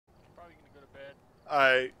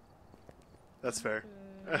That's fair.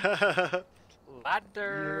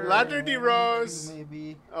 Ladder. Ladder de Rose.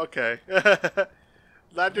 Maybe. Okay.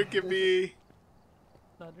 Ladder give me.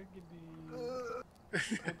 Ladder give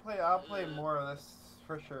me. I'll play more of this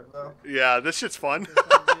for sure, though. Yeah, this shit's fun.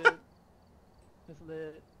 It's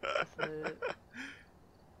lit. It's lit.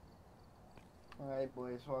 Alright,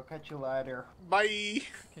 boys. Well, I'll catch you later. Bye.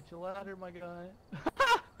 Catch you later, my guy.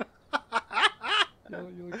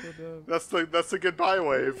 You look so dumb. That's the goodbye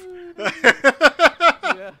wave.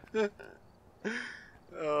 Yeah.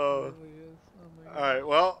 Oh. It really is. Oh my God. All right.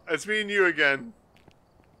 Well, it's me and you again.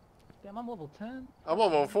 Damn, I'm level 10. I'm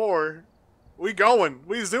level 4. We going.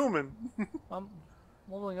 We zooming. I'm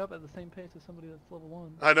leveling up at the same pace as somebody that's level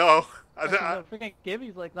 1. I know. Freaking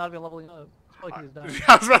Gibby's like not even leveling up. It's probably 'cause he's dying.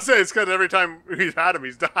 I was about to say it's because every time he's had him,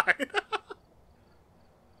 he's died.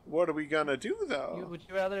 What are we gonna do though? Would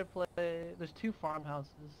you rather play? There's 2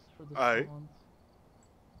 farmhouses for this Alright. one.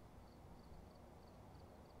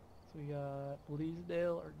 So we got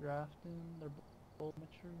Bleasdale or Grafton. They're both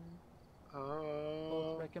mature.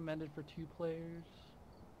 Both recommended for 2 players.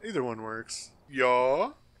 Either one works.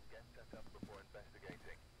 Yo.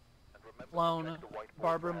 Lone.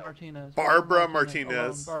 Barbara Martinez. Barbara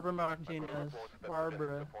Martinez. Barbara Martinez.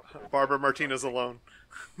 Barbara. Barbara Martinez alone.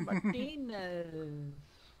 Martinez.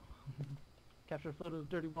 Capture a photo of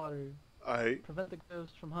dirty water. Alright. Prevent the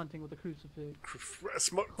ghost from hunting with a crucifix.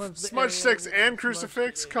 Cleanse the Smudge area sticks with and smudge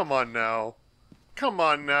crucifix? sticks. Come on now. Come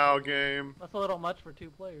on now, game. That's a little much for 2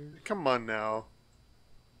 players. Come on now.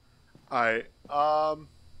 Alright.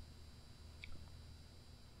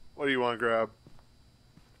 What do you want to grab?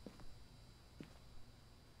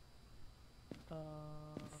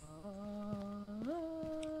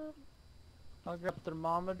 I'll grab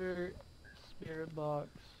thermometer, spirit box,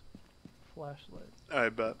 flashlight. I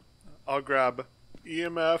bet. I'll grab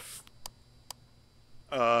EMF.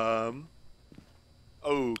 Oh,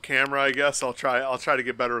 camera. I guess I'll try to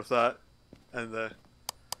get better with that, and the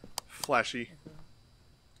flashy.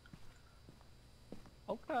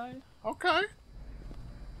 Okay. Okay.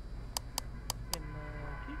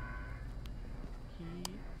 And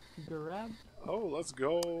key grab. Oh, let's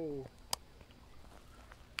go.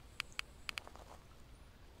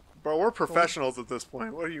 Bro, we're professionals at this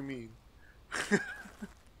point. What do you mean? What did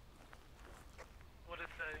it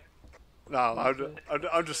say? No,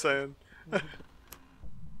 I'm just saying.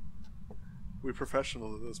 We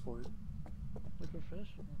professionals at this point. We're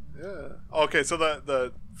professional. Yeah. Okay, so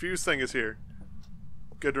the fuse thing is here.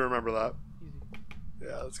 Good to remember that. Easy.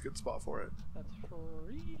 Yeah, that's a good spot for it. That's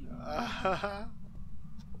free.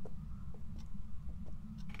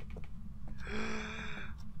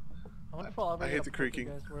 I wonder if I'll ever I get hate a the point creaking.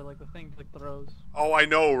 Guys, where like the thing like throws. Oh, I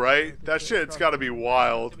know, right? Like, That it shit's drops got to be it.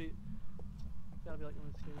 wild. It's gotta be like one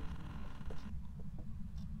of the scariest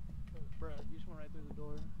things. Bro, you just went right through the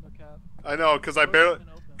door. No cap. I know, because I Door's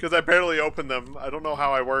barely been open. open them. I don't know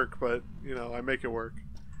how I work, but you know, I make it work.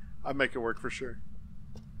 I make it work for sure.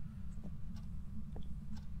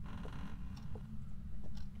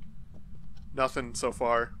 Nothing so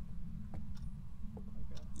far. Okay.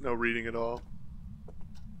 No reading at all.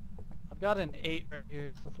 I've got an 8 right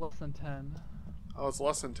here, so it's less than 10. Oh, it's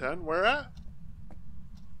less than 10? Where at?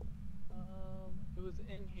 It was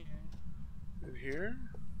in here. In here?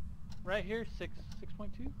 Right here,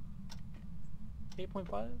 6.2? 8.5?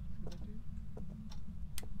 6.2?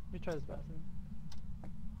 Let me try this bathroom.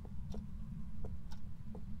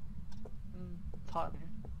 It's hot in here.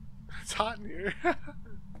 It's hot in here. Let's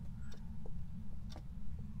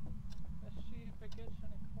see if it gets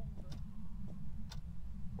any colder.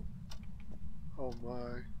 Oh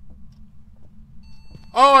my.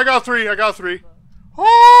 Oh, I got 3. I got 3.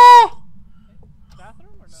 Oh! Bathroom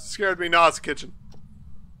or no? Scared me. No, it's the kitchen.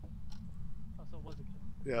 Oh, so it was a kitchen.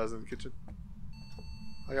 Yeah, I was in the kitchen.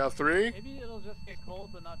 I got 3. Maybe it'll just get cold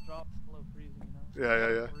but not drop below freezing, you know?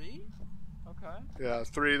 Yeah. 3? Okay. Yeah,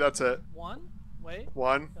 3. That's it. 1? Wait.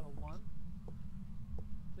 1. Got a 1.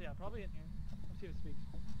 So yeah, probably in here. Let's see if it speaks.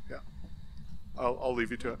 Yeah. I'll leave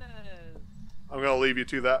you to it. Martinez. I'm gonna leave you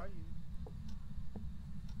to that. How are you?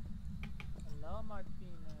 Hello, Martinez.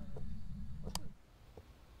 What's it?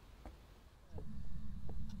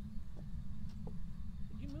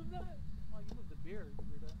 Did you move that? Oh, you moved the beer,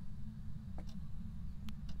 weirdo.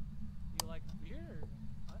 You like beer?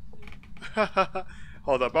 I see.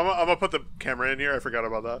 Hold up. I'm gonna put the camera in here. I forgot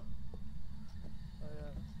about that. Oh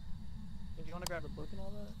yeah. If you want to grab the book and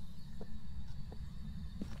all that.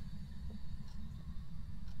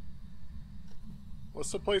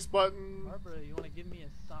 What's the place button? Barbara, you want to give me a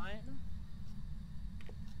sign?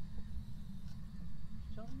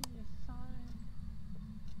 Show me a sign.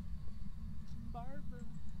 Barbara.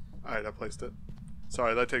 Alright, I placed it.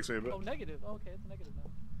 Sorry, that takes me a bit. Oh, negative. Oh, okay, it's a negative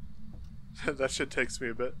now. That shit takes me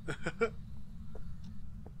a bit.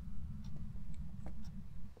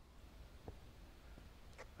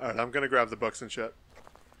 Alright, I'm gonna grab the books and shit.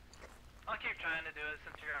 I'll keep trying to do it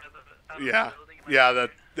since you're out of the Yeah. building. Yeah,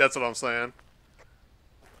 that's what I'm saying.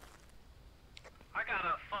 I got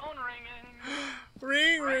a phone ringing.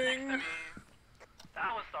 Ring, Right next to ring. me.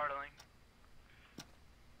 That was startling.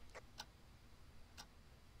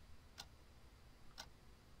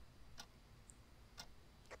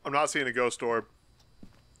 I'm not seeing a ghost orb.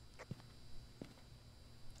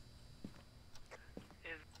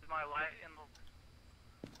 Is my light in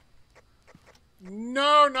the...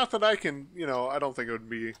 No, not that I can, I don't think it would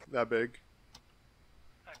be that big.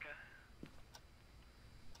 Okay.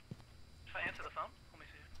 Should I answer the phone? Let me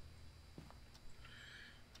see.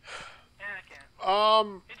 Yeah, I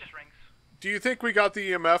can't. It just rings. Do you think we got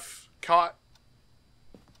the EMF caught?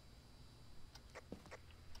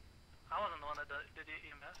 I wasn't the one that did the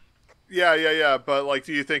EMS. Yeah, but, like,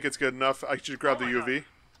 do you think it's good enough? I should grab Oh the my UV. God.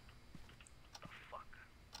 The fuck?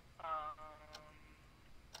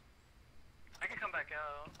 I can come back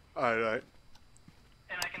out. Alright.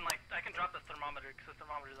 And I can drop the thermometer, because the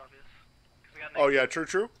thermometer is obvious. 'Cause we got Oh, negative. yeah,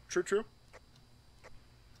 true. For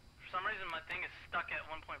some reason, my thing is stuck at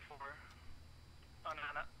 1.4. Oh, no.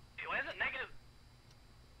 Wait, why is it negative?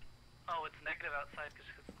 Oh, it's negative outside because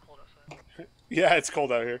it's cold outside. Yeah, it's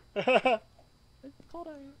cold out here. It's cold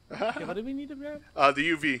out here. Okay, what do we need to grab? The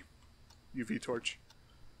UV torch.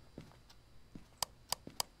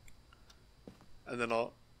 And then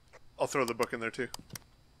I'll throw the book in there too.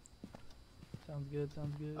 Sounds good,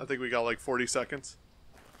 sounds good. I think we got like 40 seconds.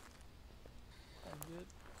 Sounds good.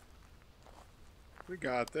 We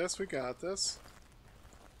got this.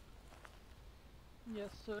 Yes,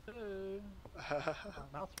 sir.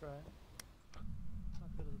 Mouse spray. Not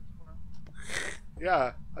good at this for.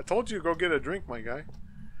 Yeah, I told you to go get a drink, my guy.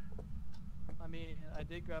 I mean, I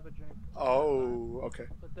did grab a drink. Oh, okay.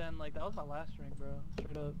 But then, like, that was my last drink, bro.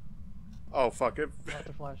 Straight up. Oh, fuck it.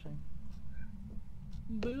 After flashing.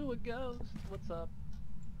 Boo, a ghost. What's up?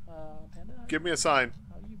 Panda? Give me a sign.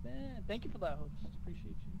 How you been? Thank you for that, host.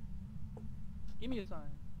 Appreciate you. Give me a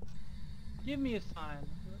sign. Give me a sign.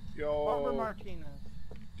 Barbara Yo. Martinez.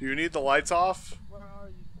 Do you need the lights off? Where are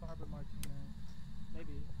you, Barbara Martinez?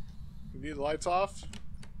 Maybe. You need the lights off?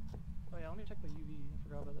 Oh yeah, let me check the UV. I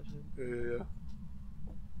forgot about that shit. Yeah.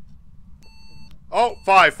 Oh,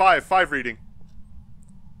 five reading.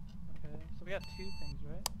 Okay, so we got 2 things,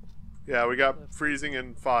 right? Yeah, we got freezing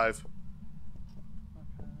and 5.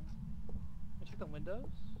 Okay. I check the windows.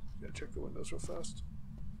 Yeah, check the windows real fast.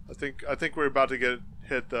 I think we're about to get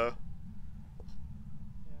hit though.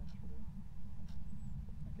 Yeah, sure.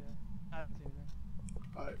 Okay, I haven't seen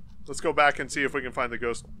anything. Alright, let's go back and see if we can find the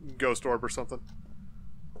ghost orb or something.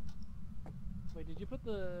 Wait, did you put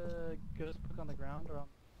the ghost book on the ground or on?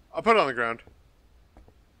 I'll put it on the ground.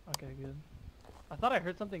 Okay, good. I thought I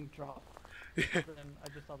heard something drop. But then I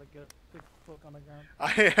just saw the book on the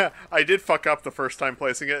ground. I did fuck up the first time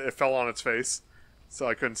placing it. It fell on its face, so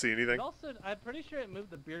I couldn't see anything. It also, I'm pretty sure it moved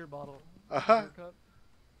the beer bottle. Uh-huh. The beer cup.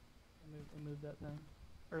 It moved that thing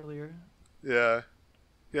earlier. Yeah.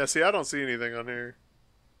 Yeah, see, I don't see anything on here.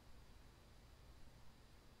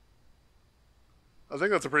 I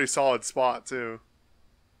think that's a pretty solid spot, too.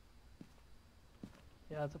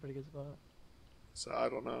 Yeah, that's a pretty good spot. So, I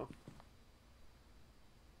don't know.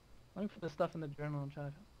 Let me put this stuff in the journal and try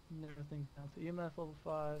to narrow things down. So EMF level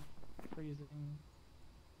 5, freezing.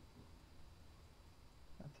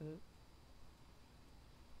 That's it.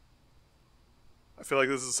 I feel like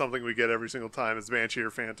this is something we get every single time. It's Banshee or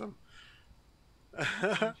Phantom. Cheer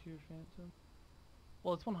Phantom.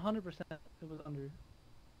 Well, it's 100%. It was under.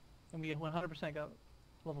 And we 100% got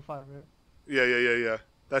level 5, right? Yeah.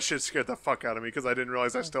 That shit scared the fuck out of me because I didn't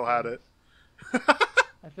realize I still had it.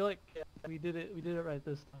 I feel like we did it right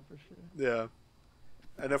this time for sure. Yeah.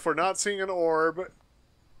 And if we're not seeing an orb...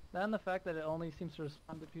 That and the fact that it only seems to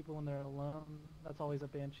respond to people when they're alone, that's always a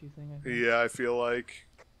Banshee thing, I think. Yeah, I feel like...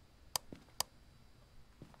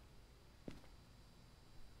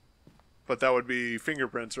 But that would be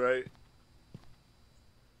fingerprints, right?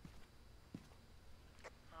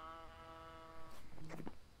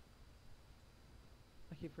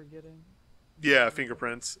 I keep forgetting. Yeah,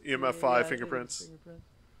 fingerprints. EMF 5 I think it's fingerprints. fingerprints.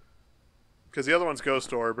 Because the other one's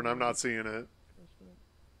Ghost Orb, and I'm not seeing it.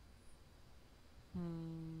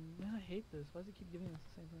 Man, I hate this. Why does it keep giving us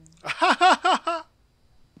the same thing?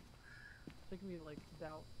 It's making me, like,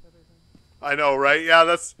 doubt everything. I know, right? Yeah,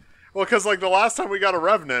 that's... Well, because, like, the last time we got a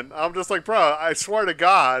Revenant, I'm just like, bro, I swear to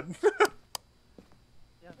God. Yeah,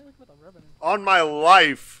 I think about the Revenant. On my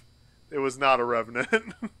life. It was not a revenant.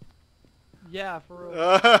 Yeah, for real.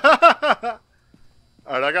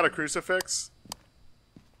 Alright, I got a crucifix.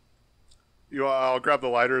 I'll grab the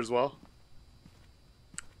lighter as well.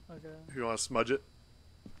 Okay. If you want to smudge it.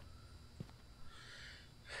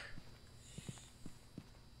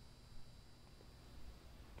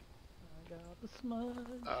 I got the smudge.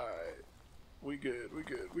 Alright. We good, we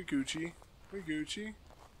good. We Gucci. We Gucci.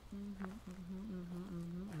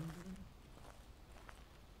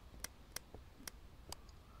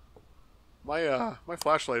 My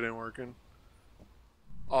flashlight ain't working.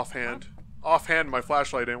 Offhand. Offhand, my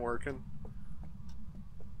flashlight ain't working.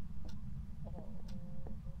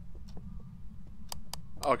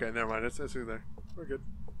 Okay, never mind. It's through there. We're good.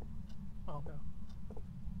 Oh, okay.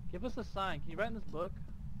 Give us a sign. Can you write in this book?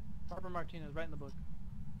 Barbara Martinez, write in the book.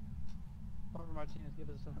 Barbara Martinez, give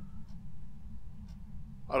us a sign.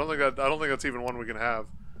 I don't think that's even one we can have.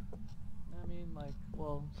 I mean, like,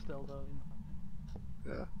 well, still though.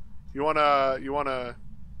 You know. Yeah. You wanna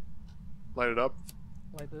light it up?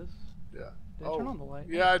 Like this? Yeah. Did I turn on the light?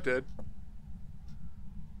 Yeah, I did.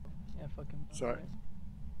 Yeah, fucking. Sorry. Light.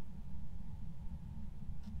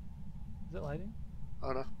 Is it lighting? I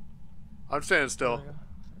don't know. I'm standing still. There we go.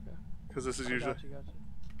 Okay. Because this is usually. Gotcha.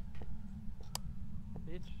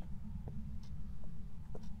 Bitch.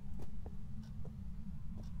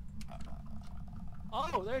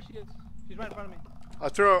 Oh, there she is. She's right in front of me. I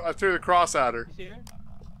threw the cross at her. You see her?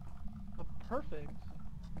 Oh, perfect.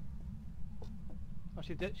 Oh,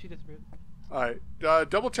 she disappeared. All right.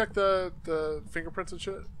 Double check the fingerprints and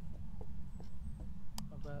shit.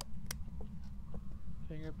 Of that.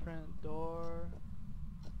 Fingerprint door.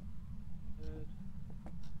 Good.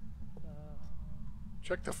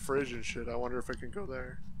 Check the fridge and shit. I wonder if I can go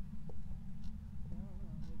there. I don't know,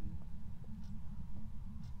 maybe.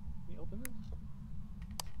 Can you open this?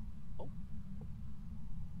 Oh.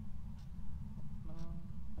 No.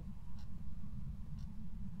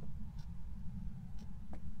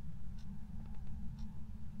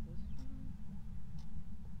 This one?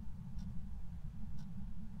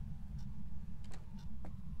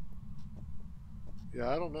 Yeah,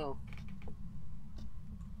 I don't know.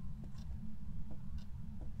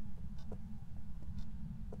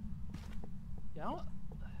 Yeah,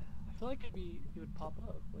 I feel like it would pop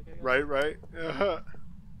up. Like I guess Right.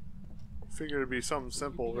 Figured it'd be something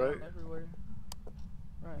simple, right? Everywhere.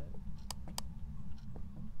 Right.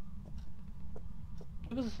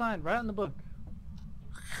 Give us a sign. Right in the book.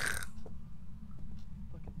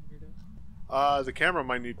 Fucking weirdo. The camera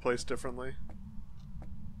might need placed differently.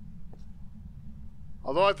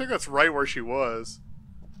 Although I think that's right where she was.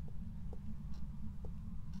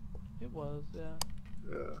 It was, yeah.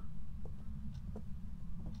 Yeah.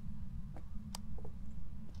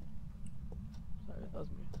 Sorry, that was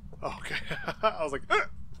me. Okay. I was like,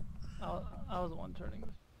 I was the one turning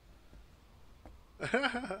this. We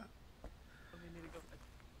need to go back.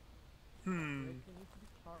 It needs to be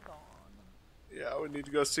turned on. Yeah, we need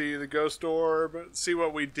to go see the ghost orb, see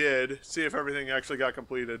what we did, see if everything actually got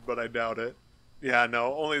completed, but I doubt it. Yeah,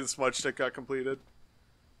 no, only the smudge stick got completed.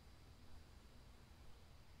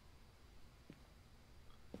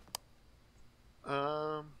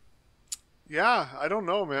 Yeah, I don't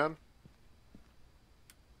know, man.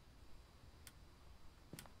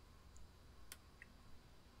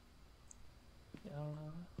 Yeah, I don't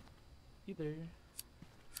know. Either.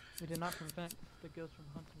 We did not prevent the ghost from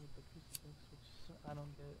hunting with the crucifix, which I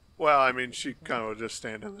don't get. Well, I mean, she kind of was just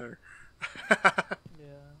standing there. Yeah,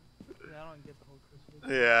 I don't get the whole crucifix.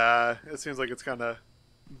 Yeah, it seems like it's kind of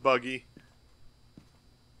buggy.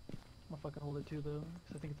 I'm gonna fucking hold it too, though,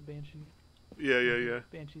 because I think it's a banshee. Yeah.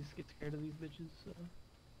 Banshees get scared of these bitches, so.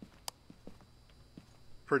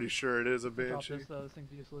 Pretty sure it is a Drop banshee. this, though. This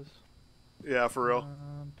thing's useless. Yeah, for real.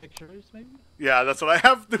 Pictures, maybe? Yeah, that's what I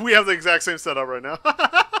have. We have the exact same setup right now.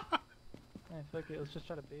 Hey, fuck it. Let's just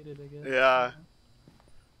try to bait it, I guess. Yeah.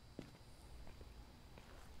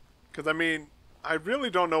 Because, I mean, I really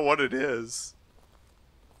don't know what it is.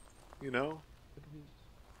 You know? Look at these.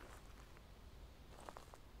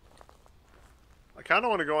 I kind of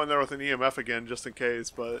want to go in there with an EMF again, just in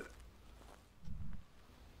case, but...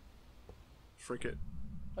 Freak it.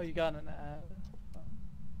 Oh, you got an ad. Oh.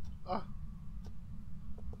 Ah.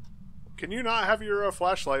 Can you not have your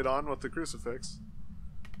flashlight on with the crucifix?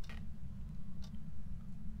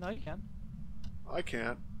 No, you can. I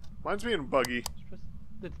can't. Mine's being buggy. Just press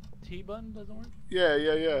the T button doesn't work?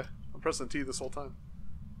 Yeah. I'm pressing T this whole time.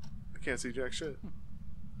 I can't see jack shit.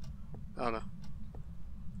 I don't know.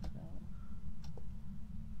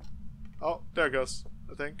 Oh, there it goes.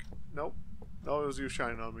 I think. Nope. No, it was you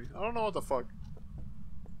shining on me. I don't know what the fuck.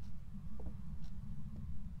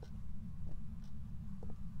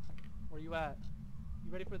 Where you at?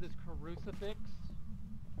 You ready for this crucifix?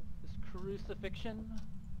 This crucifixion?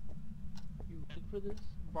 You ready for this?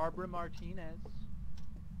 Barbara Martinez.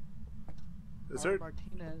 Barbara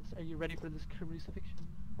Martinez, are you ready for this crucifixion?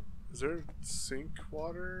 Is there sink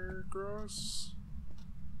water gross?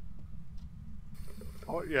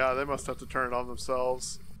 Oh yeah, they must have to turn it on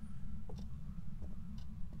themselves.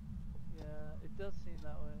 Yeah, it does seem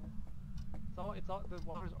that way. It's all, the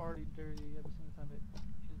water's already dirty every single time it.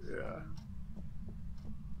 Yeah.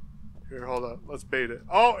 Here, hold up. Let's bait it.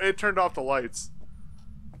 Oh, it turned off the lights.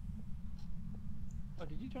 Oh,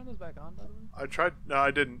 did you turn those back on, by the way? I tried. No, I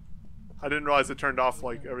didn't. I didn't realize it turned off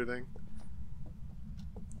like everything.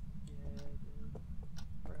 Yeah, it did.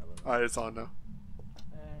 Alright, it's on now.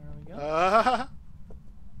 There we go.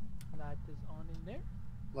 Light is on in there.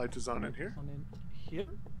 Light is on in here. On in here.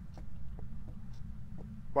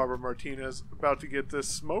 Barbara Martinez about to get this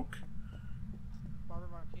smoke. Barbara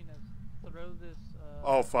Martinez, throw this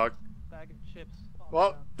Oh fuck. bag of chips.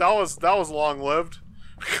 Well, that was long lived.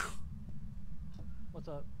 What's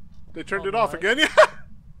up? They turned Oh, it off right. again. Yeah.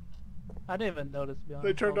 I didn't even notice, to be honest.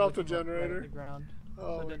 They turned I was off the looking, like, right generator. at the ground, Oh,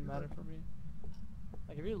 so it didn't matter for me.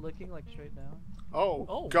 Like, if you're looking like straight down. Oh,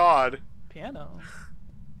 Oh. God. Piano.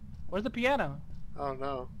 Where's the piano? Oh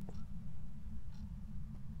no.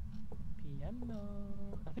 Piano.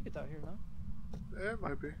 I think it's out here, no? It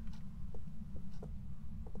might be.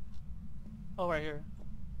 Oh, right here.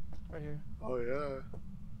 Right here. Oh yeah.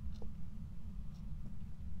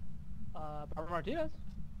 Barbara Martinez.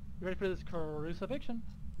 You ready for this crucifixion?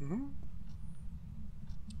 Mm-hmm.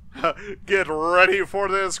 Get ready for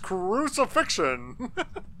this crucifixion.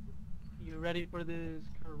 You ready for this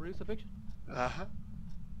crucifixion? Uh-huh.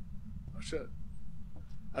 Oh shit.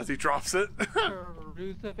 As he drops it.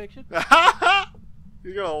 Crucifixion?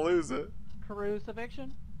 You're gonna lose it.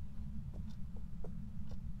 Crucifixion?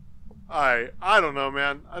 I don't know,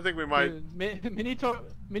 man. I think we might. Dude, Mini-Tor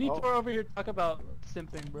over here talk about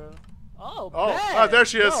simping, bro. Oh, Oh, bet. oh, there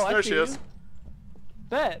she is. Yo, I There see she is.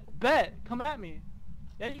 you. Bet, come at me.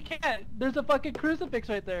 Yeah, you can't. There's a fucking crucifix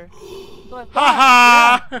right there. Ha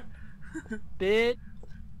ha! Bit.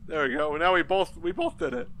 There we go. Well, now we both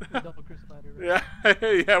did it. Double crucified her, right?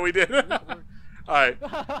 Yeah, yeah, we did. All right.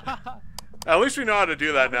 At least we know how to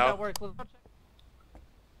do that now. That works. Let's go check.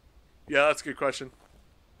 Yeah, that's a good question.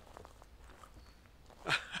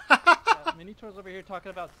 Yeah, Mini-Tor's over here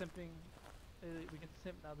talking about simping. We can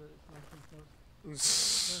simp now that it's no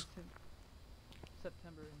simp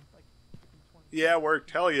September in like 20. Yeah, it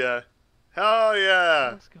worked. Hell yeah. Hell yeah.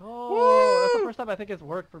 Let's go. Woo! That's the first time I think it's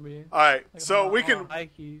worked for me. All right, Like, so I'm we on can high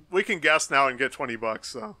key. guess now and get $20.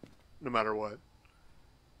 So, no matter what,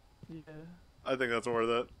 Yeah. I think that's worth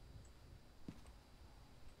it.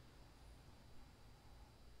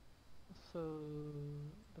 So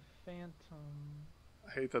the Phantom.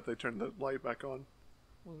 I hate that they turned the light back on.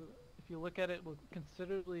 Will, if you look at it, will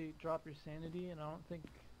considerably drop your sanity, and I don't think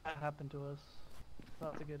that happened to us. So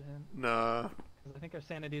that's a good hint. Nah. 'Cause I think our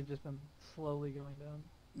sanity has just been slowly going down.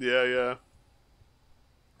 Yeah, yeah.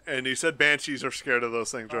 And you said banshees are scared of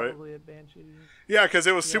those things, right? Probably a banshee. Yeah, because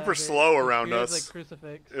it was Yeah, super they- slow it's around weird, us. Like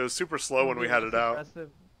crucifix. It was super slow when we had it out. Aggressive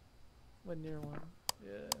when near one.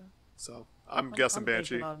 Yeah. So I'm guessing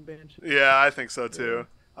banshee. banking on banshee. Yeah, I think so too.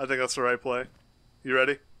 I think that's the right play. You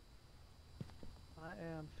ready? I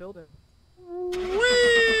am filled in.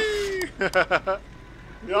 Whee!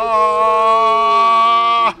 Yeah!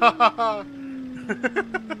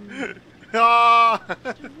 Yeah!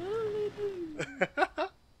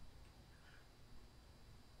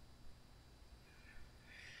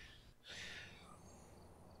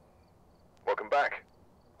 Welcome back.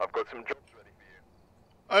 I've got some jobs ready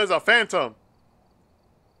for you. There's a phantom.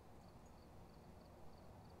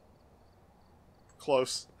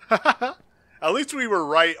 Close. At least we were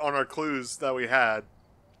right on our clues that we had.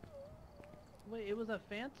 Wait, it was a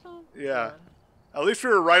phantom? Yeah. At least we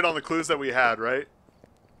were right on the clues that we had, right?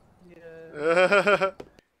 Yeah.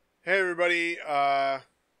 Hey everybody, I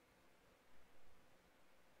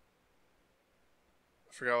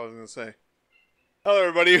forgot what I was gonna say. Hello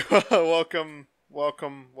everybody, welcome, but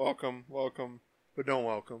don't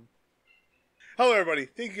welcome. Hello everybody,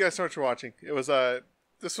 thank you guys so much for watching. It was,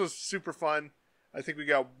 this was super fun. I think we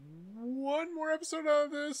got one more episode out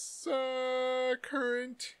of this,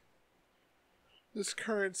 current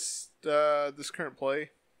play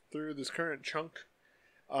through this current chunk.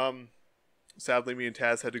 Sadly, me and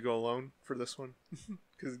Taz had to go alone for this one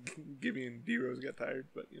because Gibby and D-Rose got tired.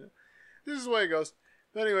 But you know, this is the way it goes.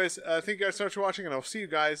 But anyways, thank you guys so much for watching, and I'll see you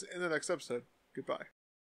guys in the next episode. Goodbye.